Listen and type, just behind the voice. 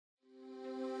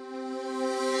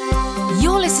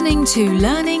You're listening to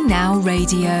Learning Now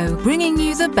Radio, bringing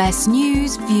you the best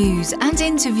news, views and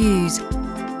interviews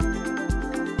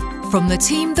from the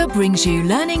team that brings you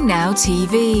Learning Now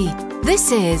TV.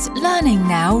 This is Learning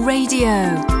Now Radio.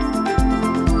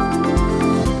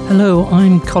 Hello,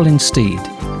 I'm Colin Steed,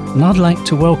 and I'd like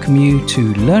to welcome you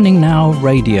to Learning Now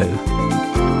Radio.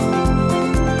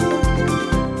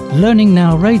 Learning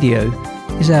Now Radio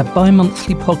is our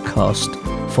bi-monthly podcast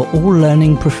for all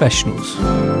learning professionals.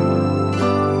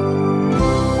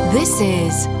 This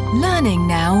is Learning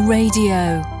Now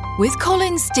Radio with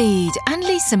Colin Steed and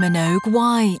Lisa Minogue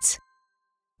White.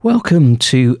 Welcome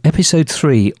to episode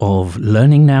 3 of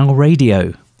Learning Now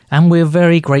Radio. And we're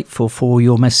very grateful for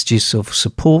your messages of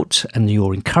support and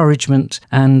your encouragement.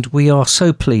 And we are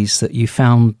so pleased that you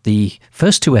found the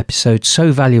first 2 episodes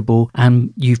so valuable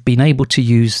and you've been able to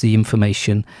use the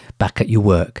information back at your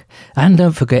work. And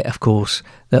don't forget, of course,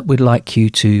 that we'd like you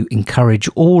to encourage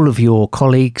all of your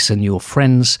colleagues and your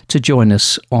friends to join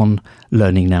us on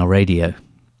Learning Now Radio.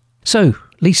 So,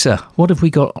 Lisa, what have we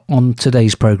got on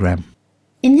today's programme?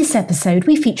 In this episode,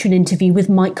 we feature an interview with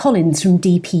Mike Collins from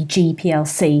DPG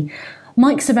plc.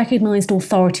 Mike's a recognised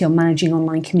authority on managing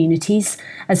online communities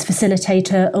as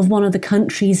facilitator of one of the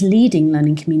country's leading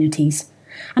learning communities.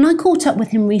 And I caught up with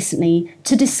him recently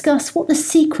to discuss what the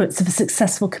secrets of a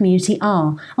successful community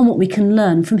are and what we can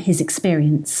learn from his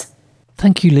experience.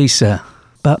 Thank you, Lisa.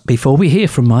 But before we hear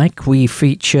from Mike, we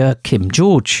feature Kim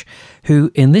George, who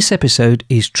in this episode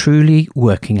is truly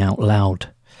working out loud.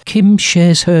 Kim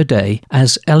shares her day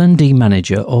as L&D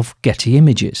manager of Getty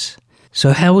Images.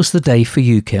 So how was the day for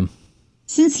you, Kim?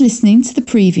 Since listening to the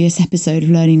previous episode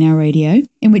of Learning Now Radio,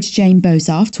 in which Jane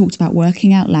Bozarth talked about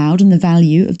working out loud and the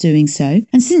value of doing so,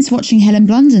 and since watching Helen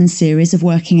Blunden's series of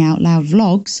Working Out Loud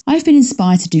vlogs, I've been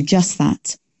inspired to do just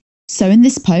that. So in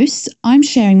this post, I'm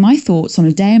sharing my thoughts on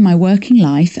a day in my working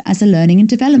life as a learning and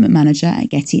development manager at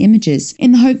Getty Images,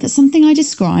 in the hope that something I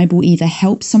describe will either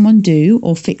help someone do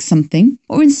or fix something,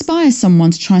 or inspire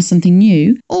someone to try something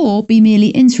new, or be merely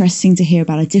interesting to hear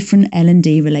about a different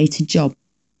L&D related job.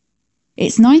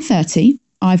 It's 9:30,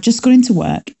 I've just got into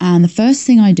work, and the first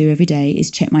thing I do every day is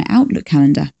check my Outlook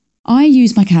calendar. I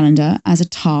use my calendar as a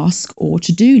task or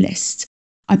to-do list.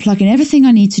 I plug in everything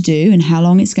I need to do and how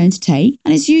long it's going to take,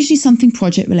 and it's usually something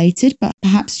project related, but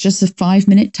perhaps just a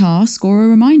 5-minute task or a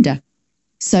reminder.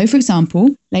 So, for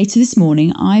example, later this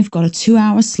morning, I've got a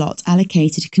 2-hour slot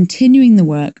allocated to continuing the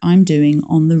work I'm doing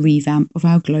on the revamp of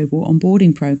our global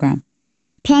onboarding program.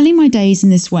 Planning my days in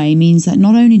this way means that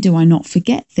not only do I not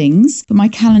forget things, but my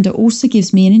calendar also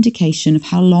gives me an indication of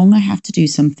how long I have to do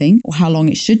something or how long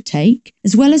it should take,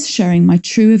 as well as showing my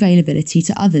true availability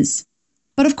to others.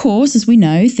 But of course, as we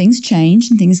know, things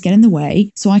change and things get in the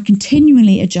way, so I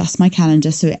continually adjust my calendar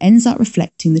so it ends up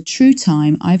reflecting the true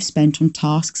time I've spent on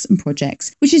tasks and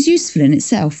projects, which is useful in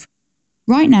itself.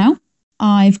 Right now,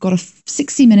 I've got a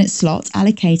 60-minute slot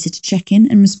allocated to check-in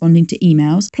and responding to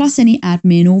emails, plus any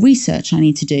admin or research I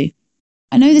need to do.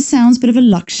 I know this sounds a bit of a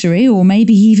luxury or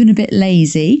maybe even a bit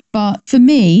lazy, but for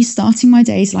me, starting my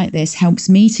days like this helps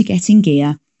me to get in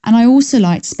gear, and I also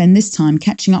like to spend this time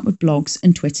catching up with blogs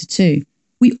and Twitter too.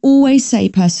 We always say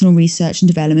personal research and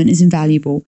development is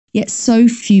invaluable, yet so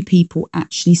few people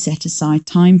actually set aside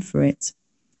time for it.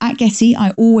 At Getty,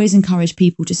 I always encourage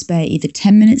people to spare either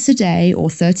 10 minutes a day or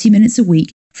 30 minutes a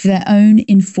week for their own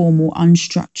informal,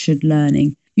 unstructured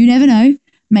learning. You never know,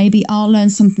 maybe I'll learn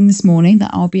something this morning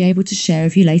that I'll be able to share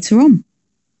with you later on.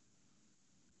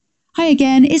 Hi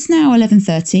again, it's now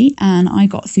 11:30 and I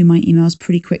got through my emails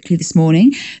pretty quickly this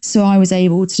morning, so I was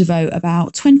able to devote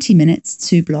about 20 minutes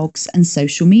to blogs and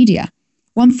social media.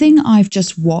 One thing I've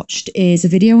just watched is a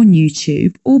video on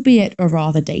YouTube, albeit a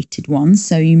rather dated one,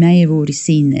 so you may have already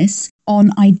seen this,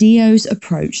 on IDEO's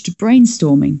approach to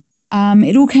brainstorming.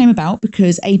 It all came about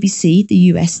because ABC, the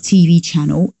US TV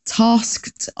channel,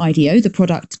 tasked IDEO, the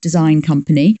product design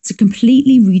company, to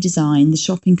completely redesign the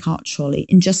shopping cart trolley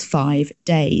in just 5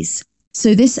 days.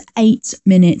 So this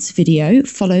 8-minute video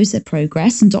follows their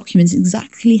progress and documents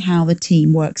exactly how the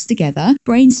team works together,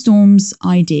 brainstorms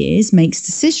ideas, makes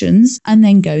decisions, and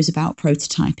then goes about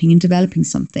prototyping and developing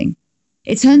something.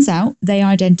 It turns out they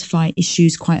identify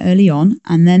issues quite early on,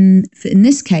 and then in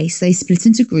this case, they split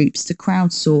into groups to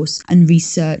crowdsource and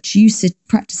research usage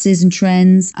practices and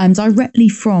trends directly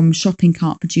from shopping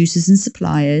cart producers and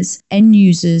suppliers, end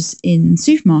users in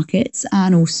supermarkets,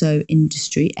 and also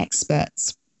industry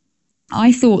experts.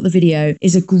 I thought the video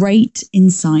is a great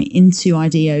insight into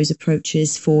IDEO's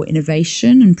approaches for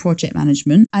innovation and project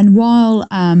management. And while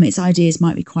its ideas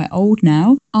might be quite old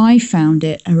now, I found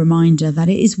it a reminder that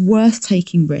it is worth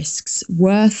taking risks,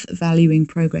 worth valuing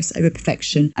progress over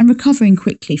perfection, and recovering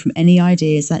quickly from any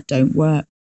ideas that don't work.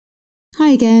 Hi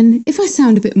again. If I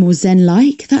sound a bit more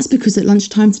zen-like, that's because at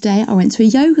lunchtime today I went to a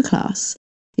yoga class.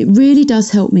 It really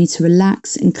does help me to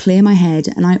relax and clear my head,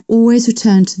 and I always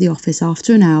return to the office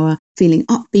after an hour feeling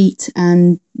upbeat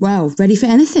and, well, ready for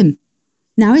anything.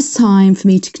 Now it's time for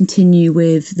me to continue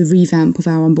with the revamp of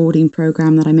our onboarding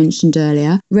programme that I mentioned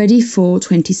earlier, ready for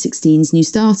 2016's new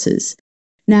starters.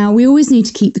 Now, we always need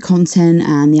to keep the content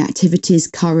and the activities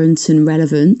current and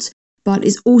relevant, but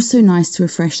it's also nice to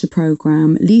refresh the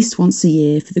programme at least once a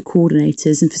year for the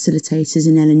coordinators and facilitators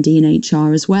in L&D and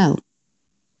HR as well.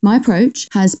 My approach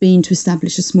has been to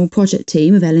establish a small project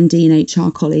team of L&D and HR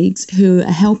colleagues who are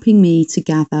helping me to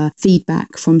gather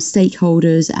feedback from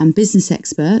stakeholders and business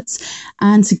experts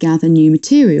and to gather new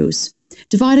materials.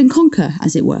 Divide and conquer,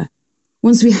 as it were.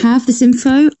 Once we have this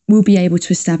info, we'll be able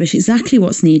to establish exactly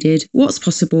what's needed, what's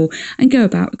possible, and go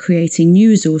about creating new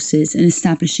resources and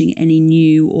establishing any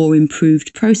new or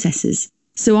improved processes.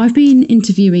 So I've been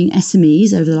interviewing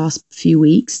SMEs over the last few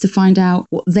weeks to find out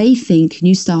what they think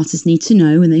new starters need to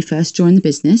know when they first join the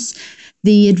business,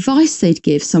 the advice they'd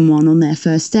give someone on their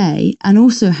first day, and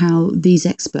also how these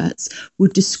experts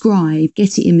would describe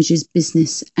Getty Images'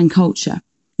 business and culture.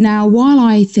 Now, while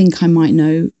I think I might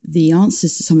know the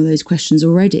answers to some of those questions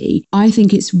already, I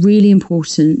think it's really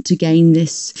important to gain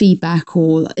this feedback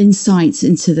or insights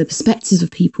into the perspectives of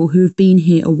people who have been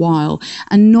here a while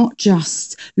and not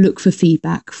just look for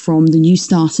feedback from the new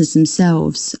starters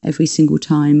themselves every single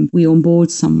time we onboard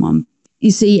someone.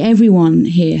 You see, everyone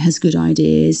here has good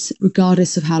ideas,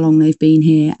 regardless of how long they've been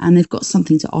here, and they've got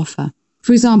something to offer.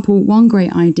 For example, one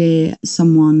great idea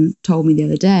someone told me the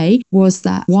other day was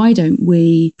that why don't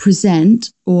we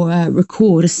present or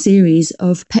record a series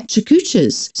of Petra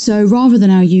Kuchas? So rather than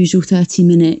our usual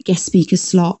 30-minute guest speaker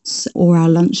slots or our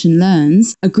lunch and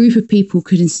learns, a group of people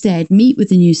could instead meet with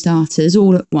the new starters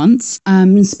all at once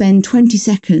and spend 20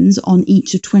 seconds on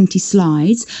each of 20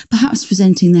 slides, perhaps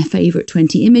presenting their favourite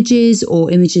 20 images or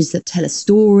images that tell a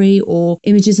story or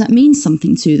images that mean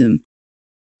something to them.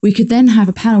 We could then have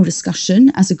a panel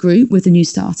discussion as a group with the new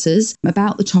starters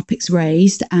about the topics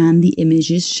raised and the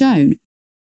images shown.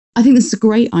 I think this is a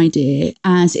great idea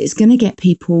as it's going to get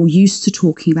people used to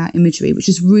talking about imagery, which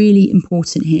is really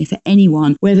important here for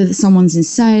anyone, whether someone's in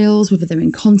sales, whether they're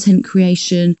in content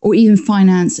creation, or even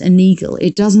finance and legal.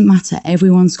 It doesn't matter.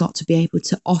 Everyone's got to be able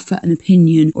to offer an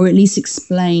opinion or at least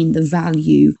explain the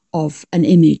value of an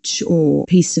image or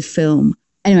piece of film.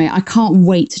 Anyway, I can't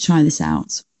wait to try this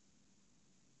out.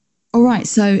 All right,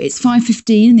 so it's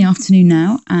 5:15 in the afternoon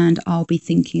now, and I'll be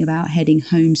thinking about heading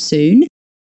home soon.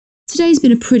 Today's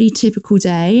been a pretty typical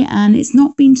day, and it's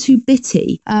not been too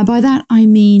bitty. By that, I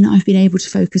mean I've been able to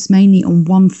focus mainly on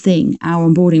one thing, our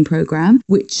onboarding programme,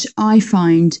 which I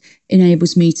find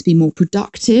enables me to be more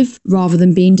productive rather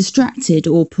than being distracted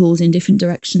or pulled in different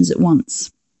directions at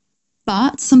once.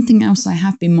 But something else I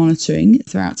have been monitoring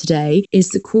throughout today is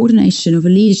the coordination of a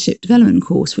leadership development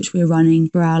course which we're running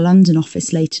for our London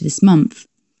office later this month.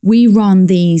 We run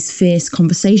these Fierce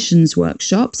Conversations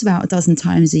workshops about a dozen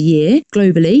times a year,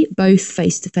 globally, both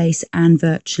face-to-face and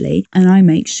virtually, and I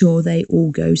make sure they all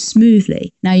go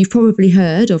smoothly. Now, you've probably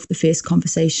heard of the Fierce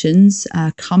Conversations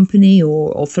company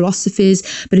or philosophies,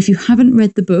 but if you haven't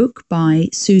read the book by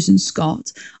Susan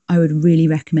Scott, I would really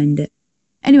recommend it.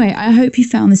 Anyway, I hope you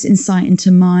found this insight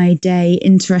into my day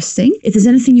interesting. If there's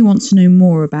anything you want to know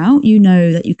more about, you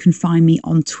know that you can find me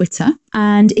on Twitter.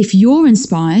 And if you're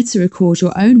inspired to record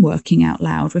your own working out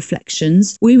loud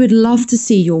reflections, we would love to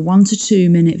see your 1 to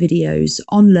 2 minute videos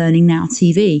on Learning Now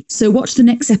TV. So watch the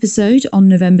next episode on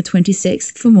November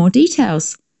 26th for more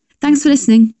details. Thanks for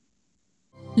listening.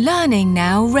 Learning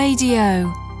Now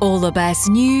Radio. All the best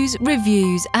news,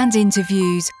 reviews and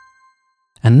interviews.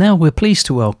 And now we're pleased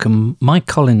to welcome Mike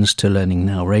Collins to Learning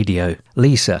Now Radio.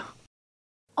 Lisa.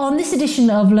 On this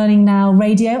edition of Learning Now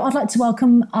Radio, I'd like to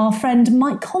welcome our friend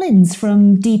Mike Collins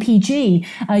from DPG.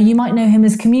 You might know him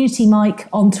as Community Mike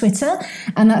on Twitter,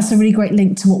 and that's a really great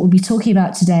link to what we'll be talking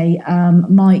about today.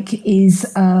 Mike is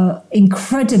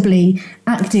incredibly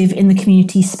active in the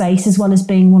community space, as well as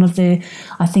being one of the,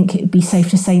 I think it would be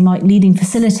safe to say, Mike, leading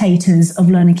facilitators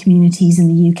of learning communities in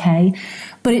the UK.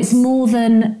 But it's more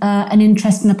than an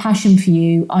interest and a passion for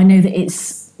you. I know that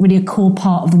it's really a core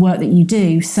part of the work that you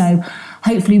do. So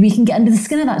hopefully we can get under the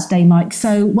skin of that today, Mike.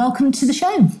 So welcome to the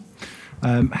show.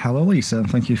 Hello, Lisa, and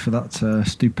thank you for that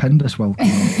stupendous welcome.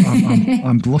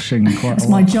 I'm blushing quite a lot. It's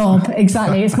my job,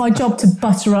 exactly. It's my job to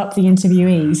butter up the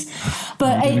interviewees.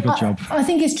 But you did a good job. I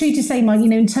think it's true to say, Mike,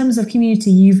 in terms of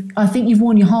community, I think you've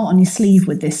worn your heart on your sleeve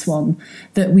with this one,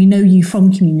 that we know you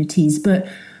from communities, but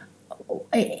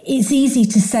it's easy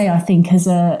to say, I think, as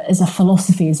a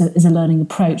philosophy, as a learning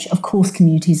approach. Of course,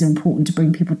 communities are important to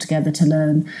bring people together to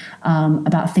learn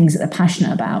about things that they're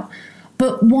passionate about.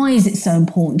 But why is it so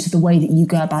important to the way that you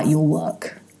go about your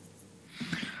work?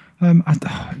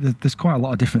 There's quite a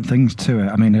lot of different things to it.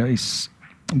 I mean, it's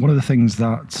one of the things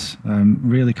that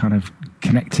really kind of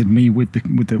connected me with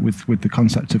the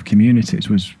concept of communities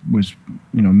was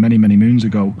many moons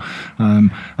ago,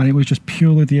 and it was just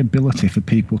purely the ability for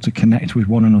people to connect with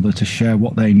one another, to share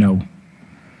what they know.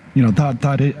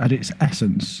 That at its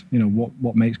essence,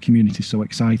 what makes community so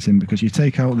exciting, because you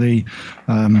take out the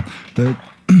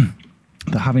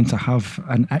having to have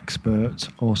an expert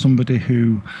or somebody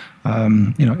who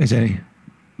is a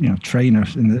trainer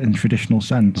in the traditional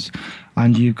sense,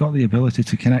 and you've got the ability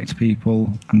to connect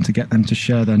people and to get them to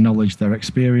share their knowledge, their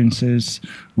experiences,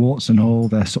 warts and all,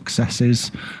 their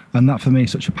successes. And that for me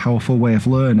is such a powerful way of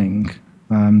learning,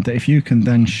 that if you can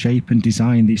then shape and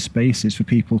design these spaces for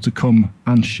people to come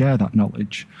and share that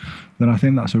knowledge, then I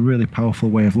think that's a really powerful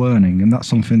way of learning. And that's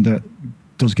something that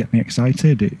does get me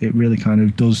excited. It really kind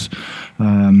of does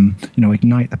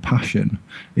ignite the passion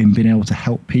in being able to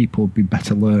help people be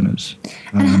better learners.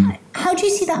 And how do you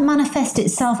see that manifest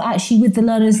itself actually with the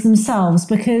learners themselves?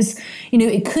 Because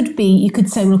it could be, you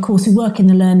could say, well, of course we work in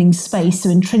the learning space,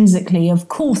 so intrinsically of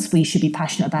course we should be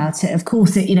passionate about it, of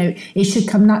course it should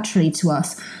come naturally to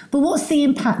us. But what's the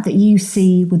impact that you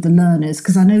see with the learners?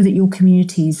 Because I know that your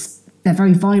communities, they're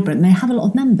very vibrant and they have a lot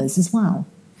of members as well.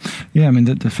 Yeah, I mean,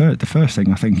 the first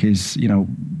thing I think is,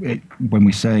 when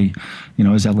we say,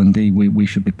 as L&D, we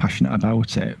should be passionate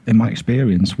about it. In my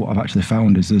experience, what I've actually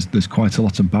found is there's quite a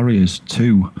lot of barriers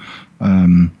to,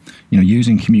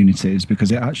 using communities,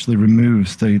 because it actually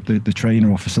removes the trainer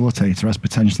or facilitator as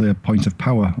potentially a point of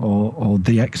power or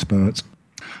the expert.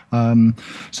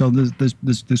 So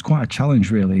there's quite a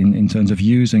challenge really in terms of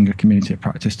using a community of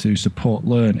practice to support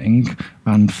learning,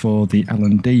 and for the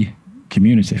L&D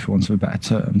community, for want of a better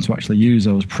term, to actually use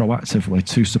those proactively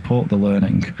to support the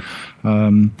learning.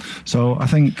 So I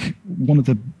think one of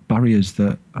the barriers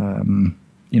that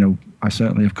I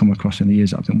certainly have come across in the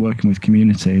years that I've been working with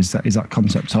communities is that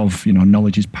concept of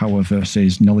knowledge is power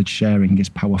versus knowledge sharing is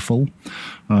powerful.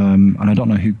 And I don't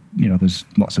know who there's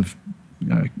lots of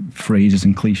phrases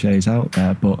and cliches out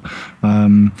there, but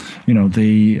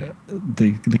the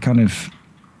kind of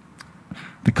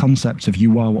the concept of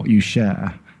you are what you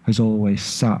share has always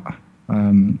sat,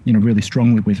 really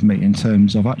strongly with me, in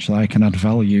terms of actually I can add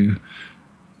value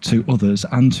to others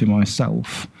and to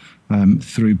myself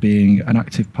through being an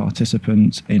active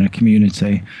participant in a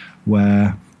community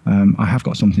where I have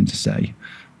got something to say.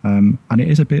 And it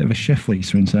is a bit of a shift,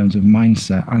 Lisa, in terms of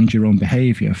mindset and your own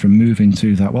behaviour, from moving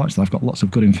to that, well, actually I've got lots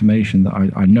of good information that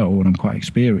I know and I'm quite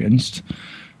experienced.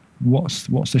 What's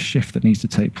the shift that needs to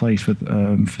take place for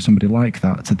somebody like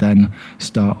that to then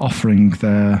start offering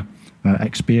their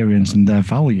experience and their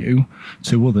value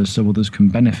to others, so others can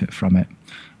benefit from it?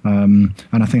 And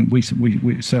I think we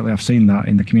certainly have seen that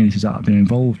in the communities that I've been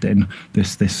involved in,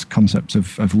 this concept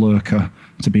of lurker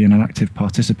to being an active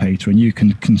participator, and you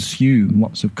can consume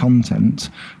lots of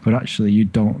content, but actually you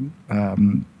don't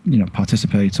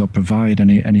participate or provide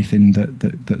anything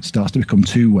that starts to become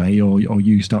two-way, or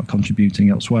you start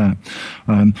contributing elsewhere.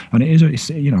 And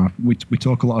we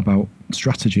talk a lot about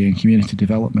strategy and community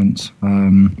development.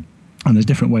 And there's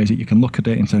different ways that you can look at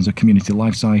it in terms of community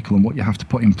life cycle and what you have to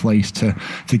put in place to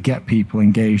get people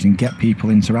engaged and get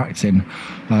people interacting.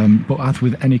 But as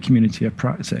with any community of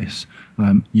practice,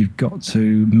 you've got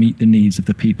to meet the needs of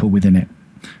the people within it.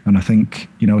 And I think,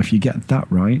 if you get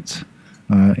that right,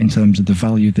 in terms of the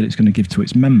value that it's going to give to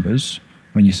its members,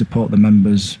 when you support the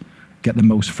members get the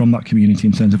most from that community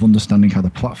in terms of understanding how the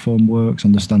platform works,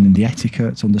 understanding the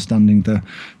etiquette, understanding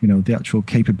the actual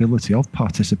capability of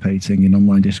participating in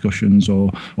online discussions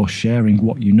or sharing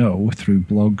what you know through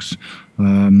blogs,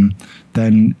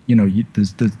 then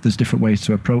there's different ways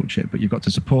to approach it, but you've got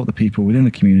to support the people within the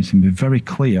community and be very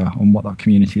clear on what that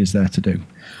community is there to do.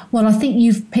 Well, I think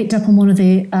you've picked up on one of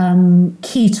the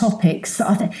key topics that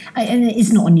I think, and it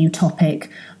is not a new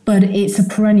topic, but it's a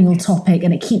perennial topic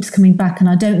and it keeps coming back. And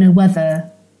I don't know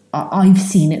whether I've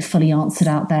seen it fully answered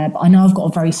out there, but I know I've got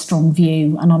a very strong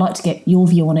view and I'd like to get your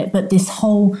view on it. But this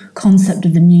whole concept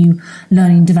of the new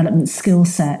learning development skill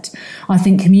set, I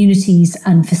think communities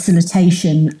and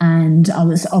facilitation, and I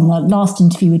was on the last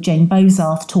interview with Jane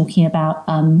Bozarth talking about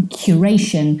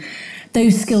curation,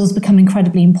 those skills become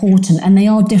incredibly important, and they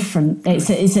are different. It's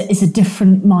a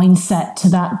different mindset to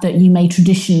that you may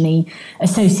traditionally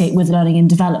associate with learning and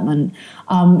development.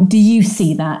 Do you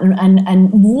see that?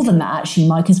 And more than that, actually,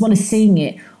 Mike, as well as seeing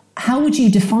it, how would you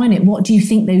define it? What do you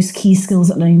think those key skills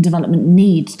that learning and development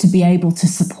need to be able to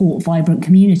support vibrant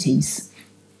communities?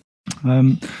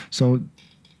 So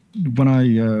when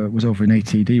I was over in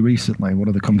ATD recently, one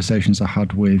of the conversations I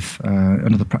had with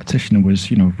another practitioner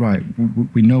was, right,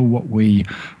 we know what we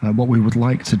would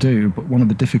like to do, but one of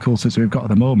the difficulties we've got at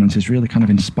the moment is really kind of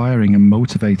inspiring and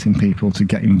motivating people to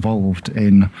get involved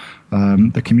in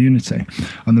the community.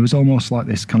 And there was almost like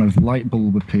this kind of light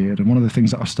bulb appeared. And one of the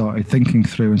things that I started thinking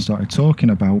through and started talking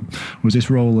about was this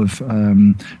role of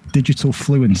digital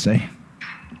fluency,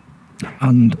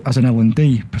 and as an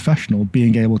L&D professional,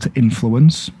 being able to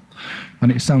influence.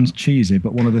 And it sounds cheesy,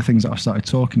 but one of the things that I started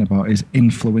talking about is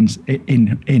influence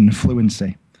in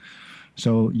fluency.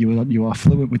 So you are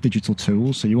fluent with digital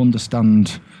tools, so you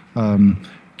understand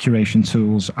curation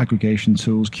tools, aggregation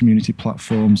tools, community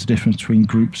platforms, the difference between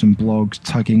groups and blogs,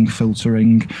 tagging,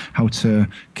 filtering, how to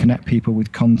connect people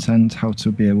with content, how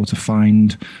to be able to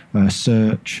find,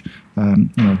 search,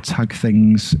 tag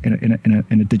things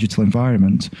in a digital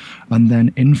environment, and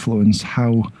then influence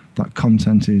how that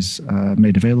content is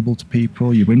made available to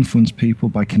people. You influence people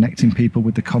by connecting people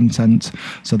with the content.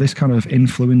 So this kind of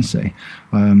influency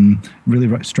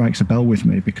really strikes a bell with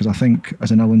me, because I think as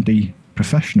an L&D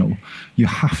professional, you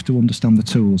have to understand the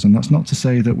tools. And that's not to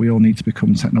say that we all need to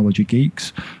become technology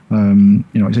geeks.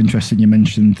 It's interesting you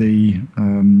mentioned the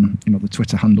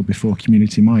Twitter handle before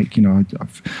Community Mike.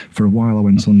 For a while I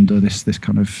went under this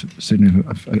kind of synonym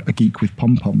of a geek with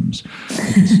pom-poms.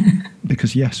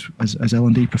 Because yes, as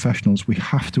L&D professionals, we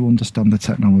have to understand the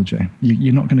technology.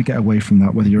 You're not going to get away from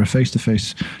that, whether you're a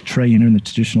face-to-face trainer in the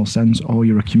traditional sense or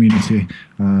you're a community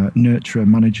nurturer,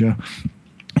 manager.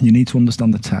 You need to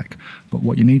understand the tech, but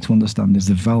what you need to understand is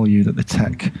the value that the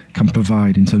tech can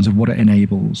provide in terms of what it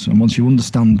enables. And once you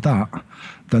understand that,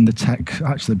 then the tech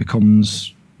actually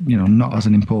becomes, not as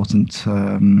an important,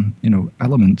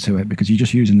 element to it, because you're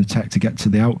just using the tech to get to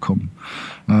the outcome.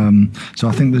 So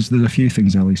I think there's a few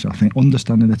things, Ellie. So I think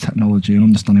understanding the technology and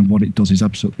understanding what it does is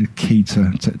absolutely key to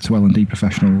L&D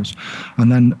professionals. And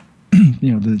then,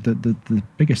 the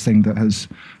biggest thing that has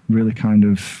really kind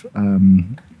of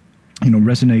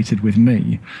resonated with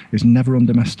me is never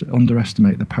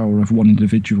underestimate the power of one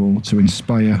individual to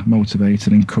inspire, motivate,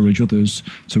 and encourage others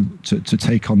to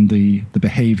take on the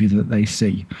behaviour that they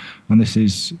see. And this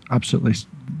is absolutely,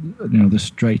 the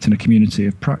straight in a community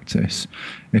of practice.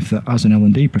 If as an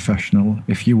L&D professional,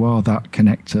 if you are that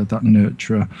connector, that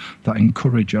nurturer, that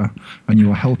encourager, and you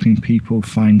are helping people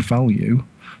find value,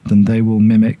 then they will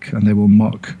mimic and they will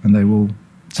mock and they will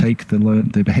take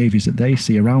the behaviours that they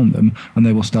see around them, and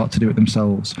they will start to do it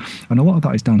themselves. And a lot of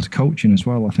that is down to coaching as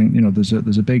well. I think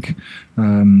there's a big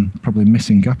probably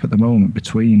missing gap at the moment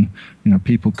between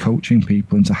people coaching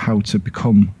people into how to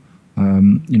become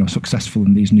successful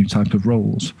in these new type of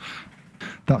roles.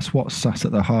 That's what sat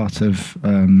at the heart of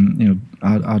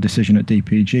our decision at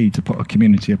DPG to put a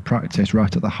community of practice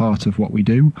right at the heart of what we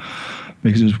do,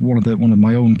 because it's one of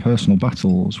my own personal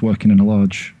battles working in a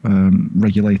large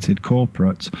regulated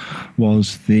corporate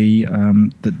was the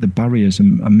barriers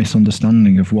and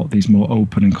misunderstanding of what these more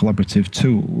open and collaborative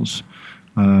tools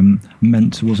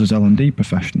meant to us as L&D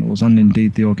professionals, and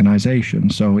indeed the organisation.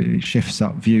 So it shifts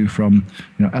that view from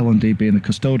L&D being the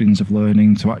custodians of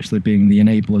learning to actually being the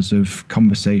enablers of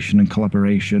conversation and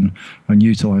collaboration, and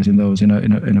utilising those in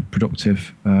a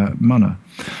productive manner.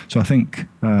 So I think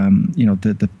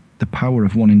the power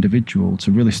of one individual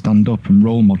to really stand up and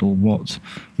role model what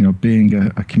being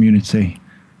a community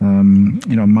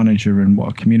manager and what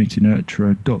a community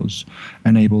nurturer does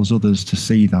enables others to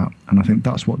see that. And I think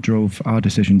that's what drove our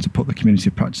decision to put the community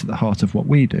of practice at the heart of what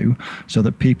we do, so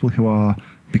that people who are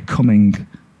becoming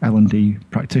L&D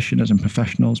practitioners and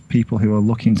professionals, people who are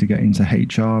looking to get into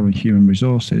HR and human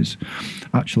resources,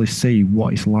 actually see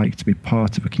what it's like to be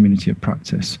part of a community of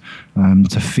practice,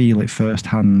 to feel it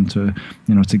firsthand, to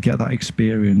get that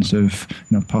experience of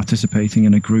participating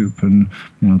in a group. And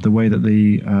the way that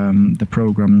the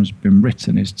program's been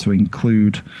written is to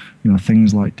include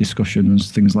things like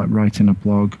discussions, things like writing a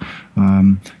blog,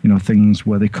 things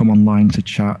where they come online to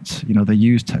chat. They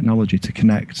use technology to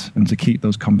connect and to keep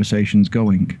those conversations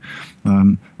going.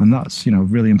 And that's,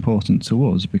 really important to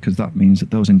us, because that means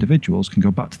that those individuals can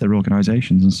go back to their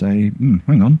organisations and say,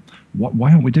 hang on,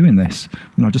 why aren't we doing this?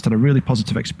 I just had a really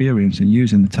positive experience in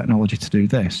using the technology to do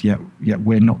this, yet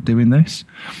we're not doing this.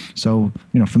 So,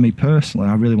 for me personally,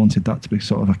 I really wanted that to be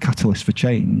sort of a catalyst for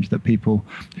change, that people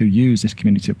who use this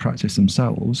community of practice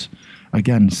themselves,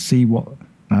 again, see what,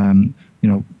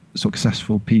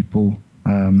 successful people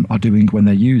are doing when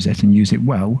they use it and use it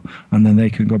well, and then they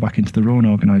can go back into their own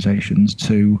organisations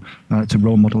to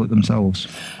role model it themselves.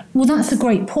 Well, that's a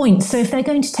great point. So if they're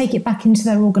going to take it back into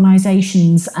their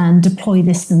organisations and deploy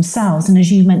this themselves, and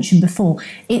as you mentioned before,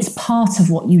 it's part of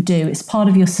what you do, it's part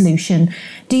of your solution.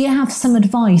 Do you have some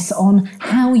advice on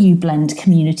how you blend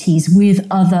communities with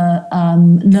other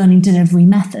learning delivery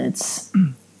methods?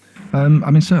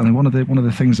 Certainly one of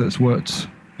the things that's worked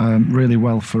really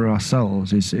well for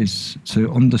ourselves is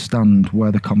to understand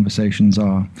where the conversations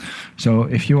are. So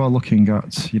if you are looking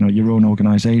at your own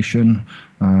organisation,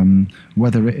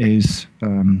 whether it is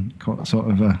sort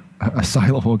of a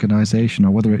silo organisation or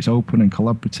whether it's open and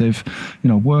collaborative,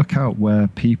 work out where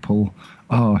people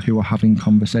are who are having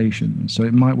conversations. So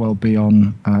it might well be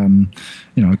on,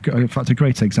 in fact, a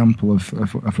great example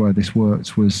of where this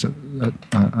worked was at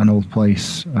an old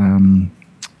place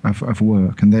of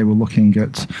work, and they were looking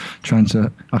at trying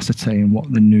to ascertain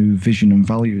what the new vision and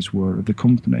values were of the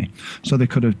company. So they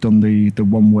could have done the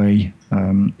one-way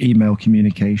email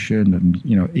communication and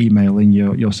emailing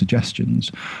your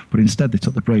suggestions, but instead they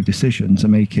took the brave decision to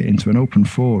make it into an open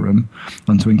forum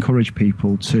and to encourage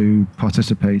people to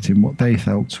participate in what they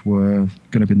felt were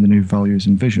going to be the new values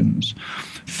and visions.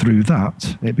 Through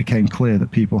that, it became clear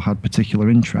that people had particular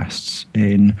interests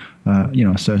in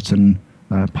a certain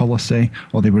policy,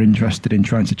 or they were interested in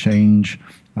trying to change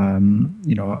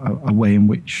a way in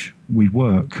which we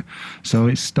work. So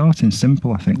it's starting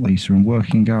simple, I think, Lisa, and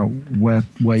working out where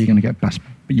you're going to get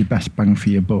your best bang for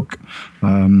your buck,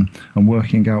 and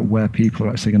working out where people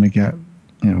are actually going to get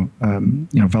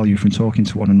value from talking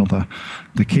to one another.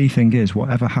 The key thing is,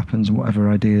 whatever happens and whatever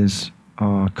ideas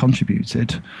are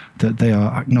contributed, that they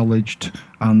are acknowledged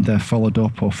and they're followed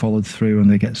up or followed through,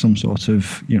 and they get some sort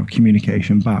of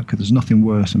communication back. Because there's nothing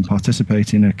worse than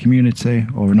participating in a community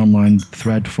or an online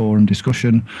thread forum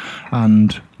discussion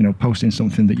and posting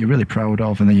something that you're really proud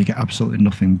of and then you get absolutely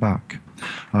nothing back.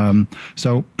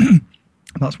 So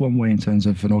that's one way in terms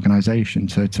of an organisation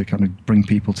to kind of bring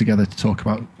people together to talk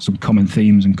about some common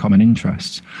themes and common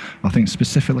interests. I think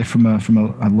specifically from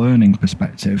a learning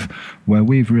perspective, where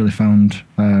we've really found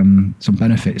some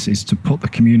benefits is to put the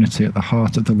community at the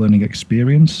heart of the learning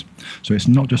experience. So it's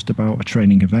not just about a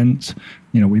training event.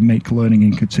 We make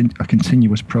learning a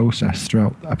continuous process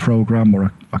throughout a programme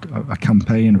or a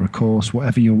campaign or a course,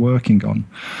 whatever you're working on.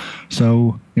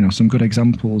 So, some good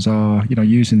examples are,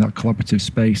 using that collaborative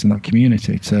space and that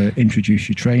community to introduce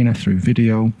your trainer through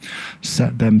video,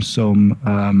 set them some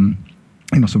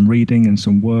reading and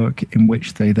some work in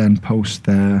which they then post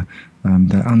their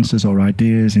answers or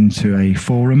ideas into a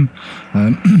forum.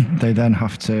 They then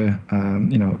have to,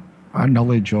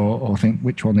 acknowledge or think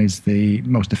which one is the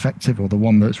most effective or the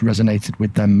one that's resonated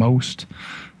with them most.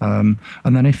 And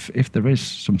then if there is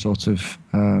some sort of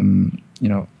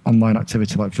online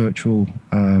activity like virtual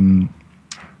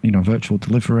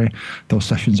delivery, those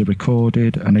sessions are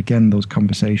recorded, and again those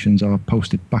conversations are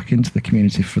posted back into the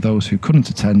community for those who couldn't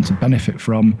attend to benefit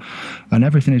from, and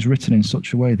everything is written in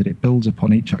such a way that it builds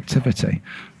upon each activity.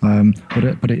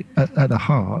 But at the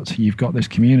heart, you've got this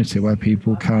community where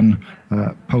people can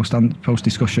post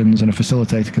discussions, and a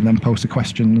facilitator can then post the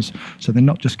questions, so they're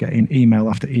not just getting email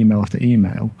after email after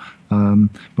email,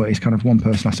 but it's kind of one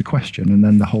person asks a question and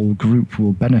then the whole group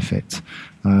will benefit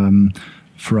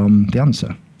from the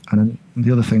answer. And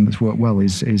the other thing that's worked well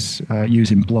is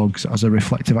using blogs as a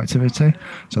reflective activity.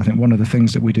 So I think one of the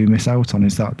things that we do miss out on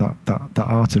is that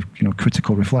art of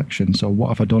critical reflection. So what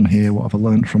have I done here? What have I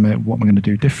learned from it? What am I going to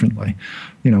do differently?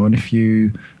 And if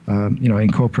you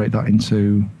incorporate that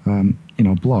into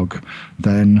blog,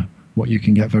 then what you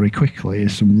can get very quickly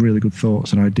is some really good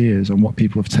thoughts and ideas on what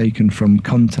people have taken from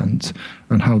content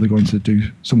and how they're going to do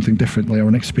something differently or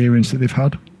an experience that they've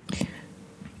had.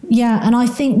 Yeah, and I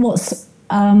think what's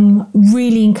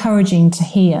really encouraging to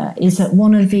hear is that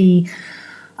one of the,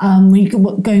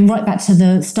 going right back to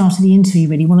the start of the interview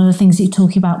really, one of the things that you're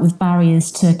talking about with barriers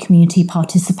to community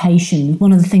participation,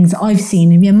 one of the things that I've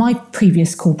seen in my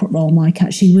previous corporate role, Mike,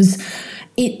 actually was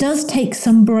it does take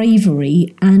some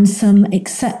bravery and some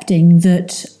accepting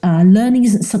that learning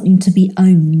isn't something to be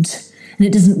owned. and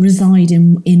it doesn't reside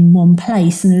in one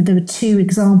place. And there were two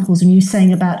examples, and you were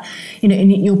saying about,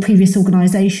 in your previous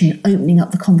organisation, opening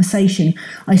up the conversation.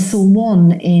 I saw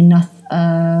one in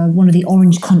one of the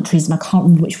orange countries, and I can't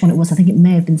remember which one it was. I think it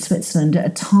may have been Switzerland, at a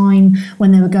time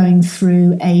when they were going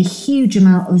through a huge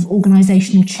amount of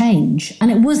organisational change,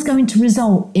 and it was going to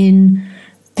result in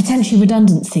potentially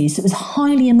redundancies. It was a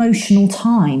highly emotional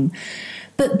time.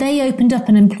 But they opened up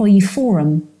an employee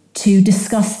forum to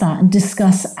discuss that and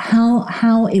discuss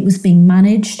how it was being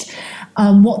managed,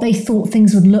 what they thought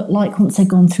things would look like once they'd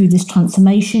gone through this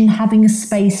transformation, having a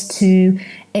space to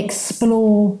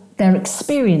explore their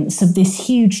experience of this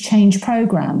huge change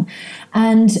program.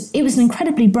 And it was an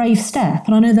incredibly brave step.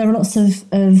 And I know there are lots of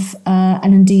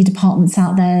L&D departments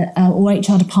out there, or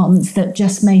HR departments, that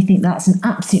just may think that's an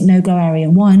absolute no-go area.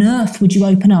 Why on earth would you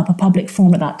open up a public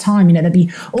forum at that time? There'd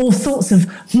be all sorts of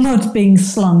mud being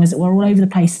slung, as it were, all over the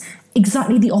place.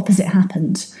 Exactly the opposite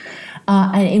happened.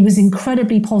 And it was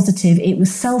incredibly positive. It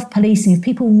was self-policing. If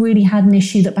people really had an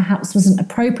issue that perhaps wasn't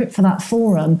appropriate for that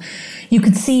forum, you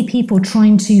could see people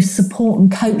trying to support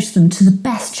and coach them to the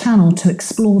best channel to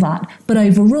explore that. But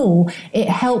overall, it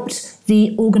helped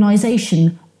the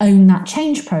organisation own that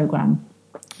change programme.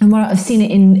 And where I've seen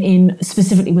it in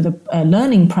specifically with a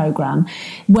learning program,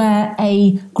 where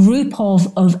a group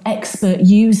of expert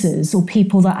users or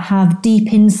people that have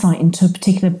deep insight into a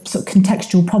particular sort of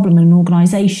contextual problem in an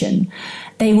organisation,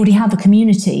 they already have a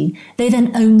community. They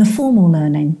then own the formal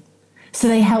learning. So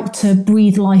they help to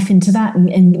breathe life into that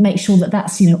and make sure that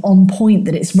that's, on point,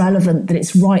 that it's relevant, that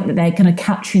it's right, that they're kind of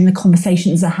capturing the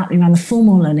conversations that are happening around the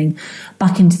formal learning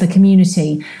back into the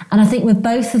community. And I think with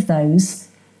both of those,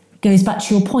 goes back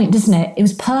to your point, doesn't it? It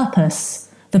was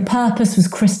purpose. The purpose was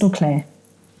crystal clear.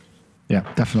 Yeah,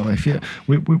 definitely. If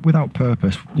without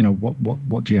purpose,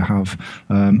 what do you have?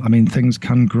 Things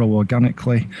can grow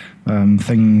organically.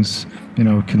 Things,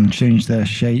 can change their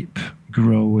shape,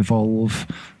 grow, evolve.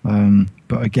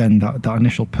 But again, that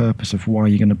initial purpose of why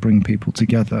you're going to bring people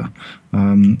together,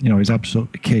 is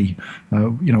absolutely key.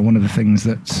 One of the things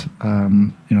that,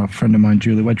 a friend of mine,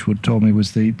 Julie Wedgwood, told me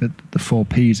was the 4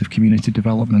 Ps of community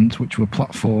development, which were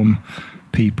platform,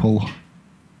 people,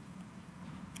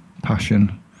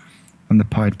 passion, and the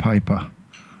Pied Piper.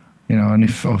 And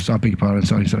I beg your pardon,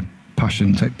 sorry, so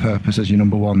passion, take purpose as your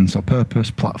number one. So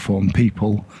purpose, platform,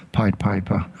 people, Pied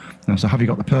Piper. So have you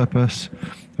got the purpose?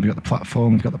 Have you got the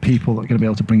platform? Have you got the people that are going to be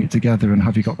able to bring it together? And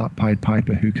have you got that Pied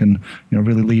Piper who can,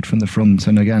 really lead from the front?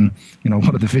 And again,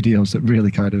 one of the videos that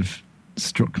really kind of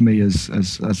struck me as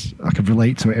I could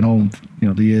relate to it in all,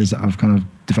 the years that I've kind of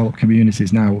developed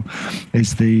communities now,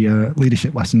 is the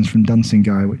leadership lessons from Dancing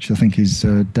Guy, which I think is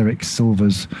Derek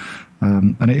Silver's.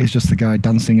 And it is just the guy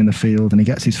dancing in the field, and he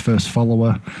gets his first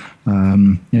follower,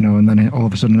 and then all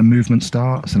of a sudden a movement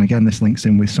starts. And again, this links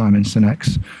in with Simon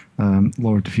Sinek's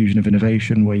law of diffusion of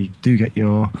innovation, where you do get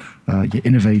your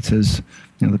innovators,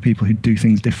 the people who do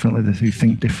things differently, who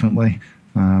think differently.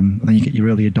 And then you get your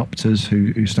early adopters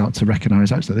who start to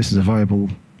recognise, actually, this is a viable,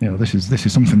 this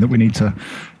is something that we need to,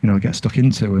 get stuck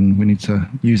into, and we need to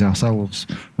use ourselves.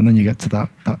 And then you get to that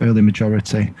early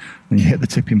majority, and you hit the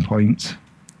tipping point,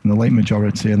 and the late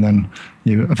majority, and then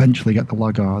you eventually get the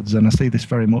laggards. And I see this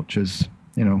very much as,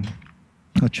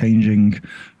 a changing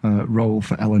role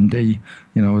for L&D,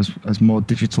 as more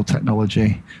digital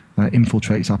technology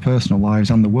infiltrates our personal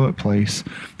lives and the workplace.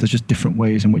 There's just different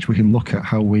ways in which we can look at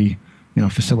how we,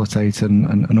 facilitate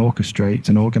and orchestrate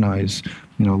and organise,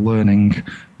 learning,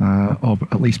 or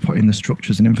at least putting the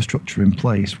structures and infrastructure in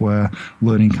place where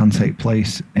learning can take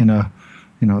place in a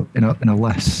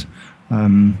less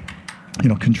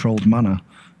controlled manner,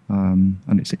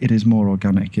 and it is more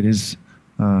organic. It is,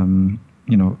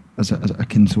 as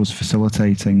akin to us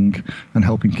facilitating and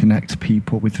helping connect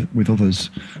people with others,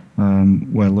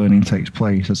 where learning takes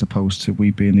place, as opposed to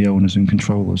we being the owners and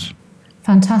controllers.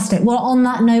 Fantastic. Well, on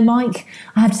that note, Mike,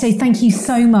 I have to say thank you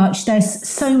so much. There's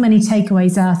so many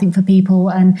takeaways there, I think, for people,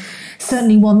 and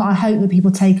certainly one that I hope that people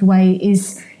take away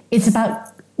is it's about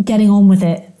getting on with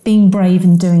it, being brave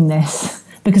and doing this.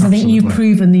 Because Absolutely. I think you've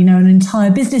proven, an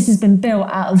entire business has been built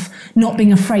out of not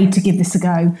being afraid to give this a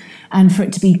go and for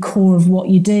it to be core of what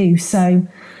you do. So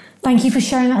thank you for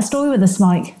sharing that story with us,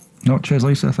 Mike. No, cheers,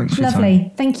 Lisa. Thanks for your time.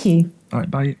 Lovely. Thank you. All right,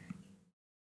 bye.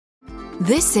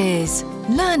 This is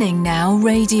Learning Now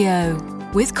Radio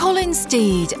with Colin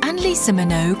Steed and Lisa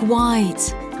Minogue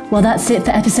White. Well, that's it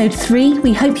for episode 3.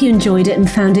 We hope you enjoyed it and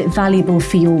found it valuable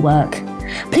for your work.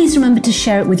 Please remember to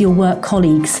share it with your work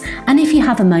colleagues. And if you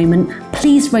have a moment,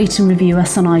 please rate and review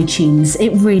us on iTunes.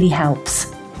 It really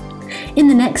helps. In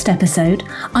the next episode,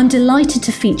 I'm delighted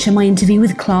to feature my interview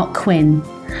with Clark Quinn.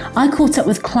 I caught up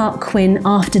with Clark Quinn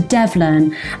after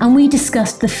DevLearn, and we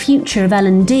discussed the future of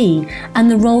L&D and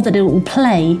the role that it will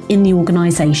play in the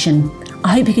organisation.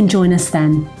 I hope you can join us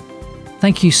then.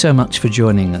 Thank you so much for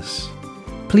joining us.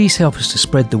 Please help us to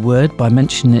spread the word by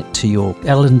mentioning it to your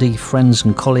L&D friends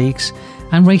and colleagues,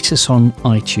 and rate us on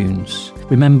iTunes.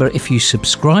 Remember, if you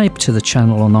subscribe to the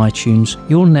channel on iTunes,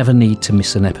 you'll never need to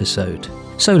miss an episode.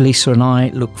 So Lisa and I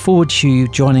look forward to you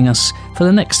joining us for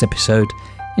the next episode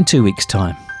in 2 weeks'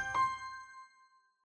 time.